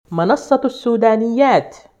منصة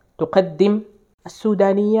السودانيات تقدم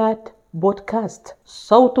السودانيات بودكاست،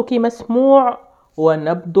 صوتك مسموع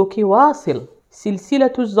ونبضك واصل.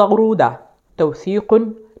 سلسلة الزغرودة، توثيق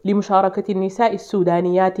لمشاركة النساء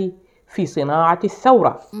السودانيات في صناعة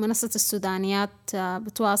الثورة. منصة السودانيات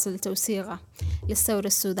بتواصل توثيقها للثورة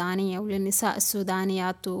السودانية وللنساء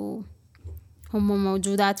السودانيات، وهم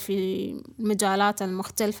موجودات في المجالات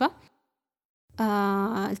المختلفة.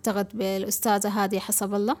 التقت بالأستاذة هادية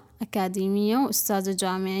حسب الله، أكاديمية وأستاذة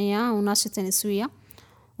جامعية وناشطة نسوية،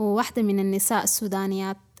 وواحدة من النساء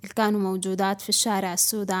السودانيات اللي كانوا موجودات في الشارع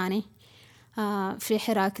السوداني في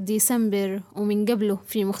حراك ديسمبر ومن قبله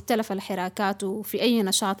في مختلف الحراكات وفي أي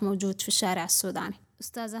نشاط موجود في الشارع السوداني.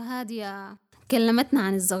 أستاذة هادية كلمتنا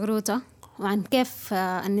عن الزغرودة وعن كيف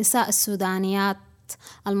النساء السودانيات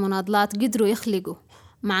المناضلات قدروا يخلقوا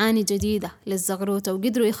معاني جديدة للزغرودة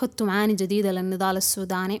وقدروا يخطوا معاني جديدة للنضال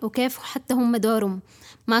السوداني، وكيف حتى هم دورهم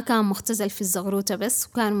ما كان مختزل في الزغرودة بس،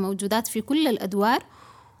 وكانوا موجودات في كل الأدوار،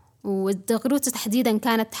 والزغرودة تحديدا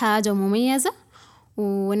كانت حاجة مميزة،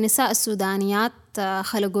 والنساء السودانيات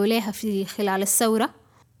خلقوا لها في خلال الثورة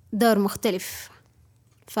دور مختلف.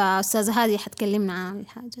 فأستاذة هادية حتكلمنا عن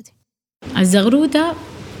الحاجة دي. الزغرودة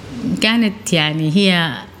كانت يعني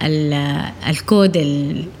هي الكود،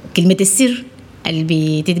 كلمة السر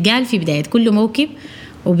اللي بتتقال في بداية كل موكب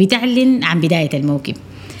وبتعلن عن بداية الموكب.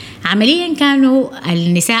 عمليا كانوا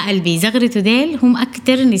النساء اللي بيزغرتوا ديل هم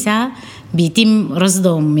أكتر نساء بيتم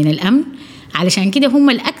رصدهم من الأمن، علشان كده هم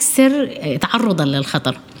الأكثر تعرضا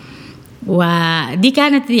للخطر. ودي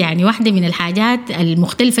كانت يعني واحدة من الحاجات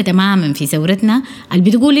المختلفة تماما في ثورتنا،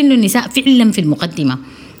 اللي بتقول إنه النساء فعلا في المقدمة،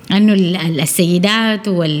 أنه السيدات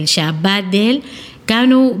والشابات ديل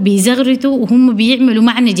كانوا بيزغرتوا وهم بيعملوا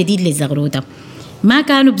معنى جديد للزغروطة. ما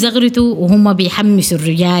كانوا بزغرتوا وهم بيحمسوا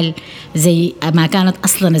الرجال زي ما كانت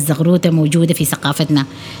أصلا الزغروطة موجودة في ثقافتنا.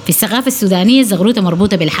 في الثقافة السودانية الزغروطة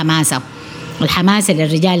مربوطة بالحماسة، والحماسة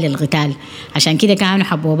للرجال للقتال، عشان كده كانوا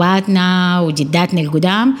حبوباتنا وجداتنا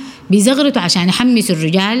القدام بيزغرتوا عشان يحمسوا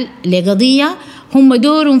الرجال لقضية هم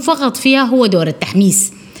دورهم فقط فيها هو دور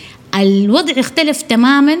التحميس. الوضع اختلف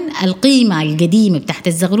تماما، القيمة القديمة بتاعت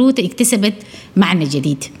الزغروطة اكتسبت معنى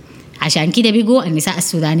جديد، عشان كده بيقوا النساء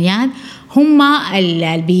السودانيات هم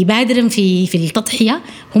اللي بيبادرن في التضحية،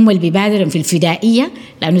 هم اللي بيبادرن في الفدائية،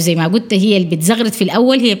 لأنه زي ما قلت هي اللي بتزغرت في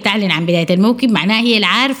الأول، هي بتعلن عن بداية الموكب، معناها هي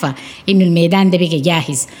العارفة إنه الميدان ده بقى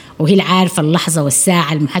جاهز، وهي العارفة اللحظة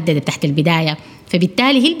والساعة المحددة تحت البداية،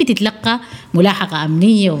 فبالتالي هي اللي بتتلقى ملاحقة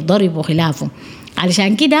أمنية وضرب وخلافه.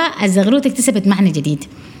 علشان كده الزغروطة اكتسبت معنى جديد،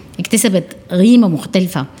 اكتسبت قيمة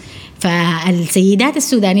مختلفة. فالسيدات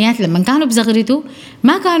السودانيات لما كانوا بزغرتوا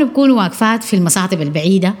ما كانوا بيكونوا واقفات في المصاطب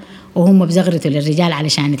البعيدة وهم بزغرتوا للرجال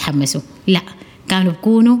علشان يتحمسوا، لا، كانوا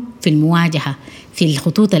بيكونوا في المواجهة في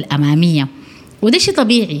الخطوط الأمامية. وده شيء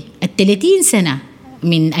طبيعي. 30 سنة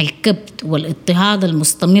من الكبت والاضطهاد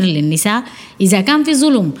المستمر للنساء، إذا كان في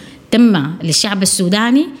ظلم تم للشعب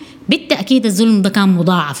السوداني بالتأكيد الظلم ده كان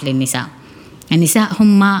مضاعف للنساء. النساء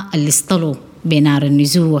هم اللي اصطلوا بنار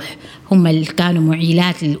النزوح، هم اللي كانوا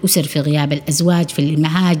معيلات للأسر في غياب الأزواج في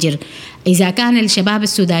المهاجر. إذا كان الشباب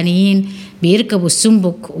السودانيين بيركبوا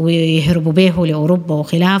السنبك ويهربوا به لأوروبا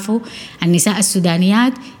وخلافه، النساء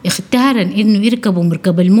السودانيات اختارن إنه يركبوا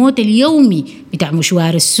مركب الموت اليومي بتاع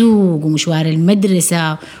مشوار السوق ومشوار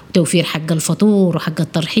المدرسة وتوفير حق الفطور وحق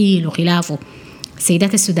الترحيل وخلافه.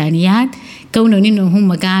 السيدات السودانيات كونوا إنهم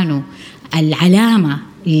هم كانوا العلامة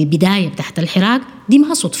للبداية تحت الحراك، دي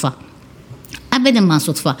ما صدفة أبدا، ما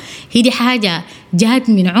صدفة، هي دي حاجة جات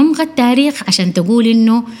من عمق التاريخ عشان تقول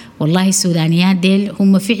إنه والله السودانيات ديل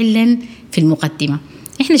هم فعلا في المقدمة.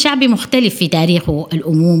 إحنا شعبي مختلف في تاريخه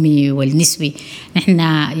الأمومي والنسوي،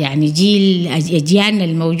 إحنا يعني أجيالنا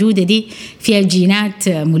الموجودة دي فيها جينات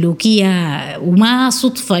ملوكية، وما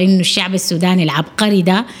صدفة إنه الشعب السوداني العبقري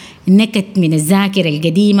ده نكت من الذاكرة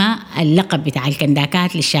القديمة اللقب بتاع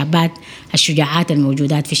الكنداكات للشابات الشجاعات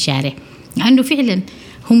الموجودات في الشارع، لأنه فعلا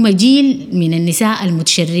هم جيل من النساء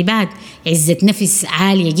المتشربات، عزة نفس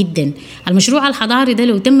عالية جدا. المشروع الحضاري ده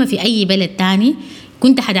لو تم في أي بلد تاني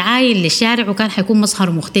كنت حتعاين للشارع وكان حيكون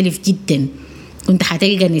مظهر مختلف جدا، كنت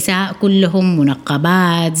حتلقى النساء كلهم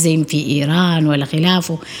منقبات زي في إيران ولا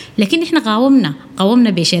خلافه، لكن إحنا قاومنا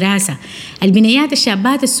بشراسة. البنيات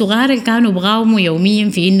الشابات الصغار اللي كانوا بقاوموا يوميا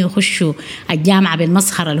في إنه يخشوا الجامعة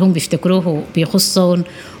بالمسخرة اللي هم بيفتكروه بيخصون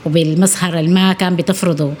وبالمسخرة اللي ما كان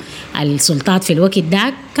بتفرضوا السلطات في الوقت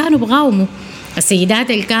ده، كانوا بقاوموا. السيدات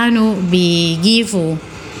اللي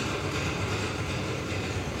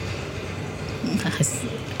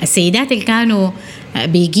كانوا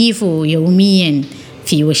بيجيفوا يوميا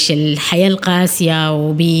في وش الحياة القاسية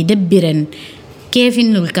وبيدبرن كيف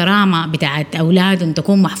إنه الكرامة بتاعت أولادهم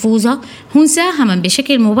تكون محفوظة، هم ساهما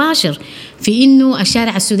بشكل مباشر في إنه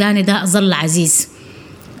الشارع السوداني ده ظل عزيز.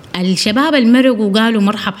 الشباب المرقوا قالوا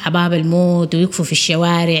مرحب حباب الموت ويقفوا في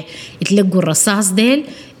الشوارع يتلقوا الرصاص ديل،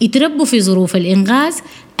 يتربوا في ظروف الإنغاز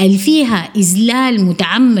اللي فيها إذلال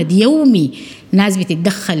متعمد يومي، ناس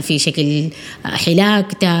بتتدخل في شكل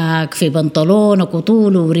حلاقتك، في بنطلونك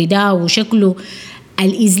وطوله ورداء وشكله.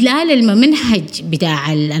 الإذلال الممنهج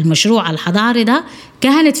بتاع المشروع الحضاري ده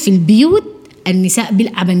كانت في البيوت النساء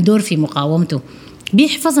بيلعبن دور في مقاومته،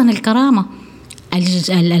 بيحفظن الكرامة.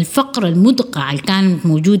 الفقر المدقع اللي كانت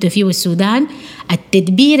موجودة فيه السودان،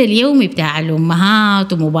 التدبير اليومي بتاع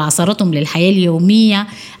الأمهات ومباصرتهم للحياة اليومية،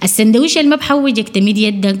 السندويش اللي ما بحوجك تميد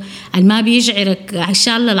يدك، اللي ما بيشعرك، إن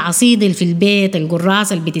شاء الله العصيد اللي في البيت،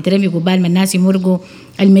 القراصة اللي بتترمي قبال ما الناس يمرقوا،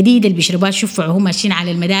 المديدة اللي بيشربوها الشفع وهم ماشيين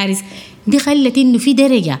على المدارس، دي خلت إنه في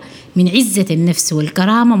درجة من عزة النفس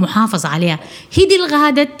والكرامة محافظ عليها. هي دي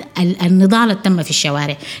الغادة النضال اللي تم في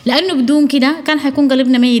الشوارع، لأنه بدون كده كان حيكون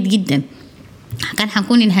قلبنا ميت جدا، كان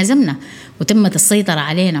حنكون انهزمنا وتمت السيطرة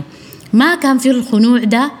علينا. ما كان في الخنوع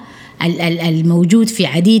ده الموجود في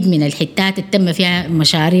عديد من الحتات تم فيها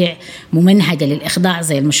مشاريع ممنهجة للإخضاع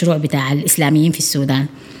زي المشروع بتاع الإسلاميين في السودان.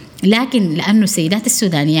 لكن لأنه السيدات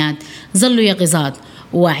السودانيات ظلوا يقظات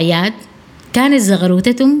وواعيات، كانت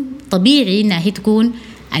زغروتتهم طبيعي إنها هي تكون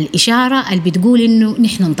الإشارة اللي بتقول إنه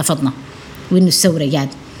نحن انتفضنا، وإنه الثورة جاد،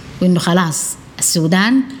 وإنه خلاص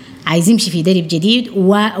السودان عايز يمشي في درب جديد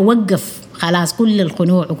ووقف خلاص كل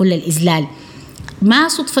الخنوع وكل الإذلال. ما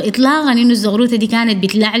صدفة إطلاقا إنه الزغروتة دي كانت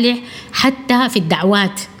بتلعلع حتى في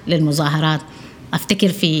الدعوات للمظاهرات. أفتكر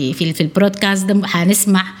في البرودكاست ده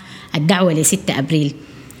حنسمع الدعوة ل6 أبريل،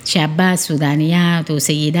 شابات سودانيات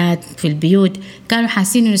وسيدات في البيوت كانوا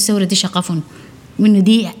حاسين إنه الثورة دي شقفهم وإنه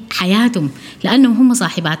دي حياتهم، لأنهم هم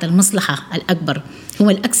صاحبات المصلحة الأكبر، هم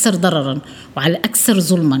الأكثر ضرراً وعلى الأكثر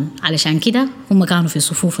ظلماً. علشان كده هم كانوا في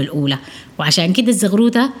صفوف الأولى، وعشان كده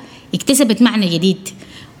الزغروتة اكتسبت معنى جديد.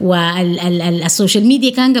 والسوشيال ميديا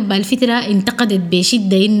كان قبل الفترة انتقدت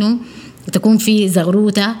بشدة إنه تكون في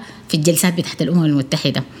زغروتة في الجلسات بتحت الأمم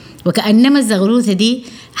المتحدة، وكأنما الزغروتة دي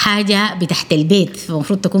حاجة بتحت البيت،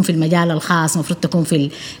 المفروض تكون في المجال الخاص، المفروض تكون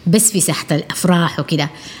بس في ساحة الأفراح وكده.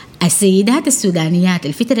 السيدات السودانيات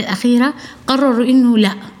الفترة الأخيرة قرروا إنه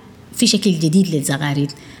لا، في شكل جديد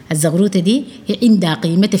للزغاريد. الزغروتة دي عندها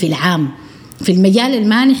قيمتها في العام، في المجال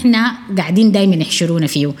اللي نحن قاعدين دايما يحشرونا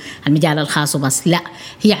فيه المجال الخاص وبس، لا،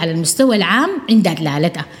 هي على المستوى العام عندها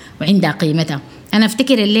دلالتها وعندها قيمتها. أنا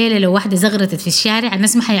أفتكر الليلة لو واحدة زغرتت في الشارع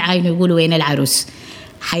الناس ما حيعاينوا يقولوا وين العروس،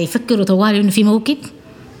 حيفكروا طوال إنه في موكب،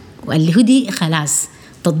 واللي هو دي خلاص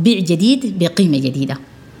تطبيع جديد بقيمة جديدة.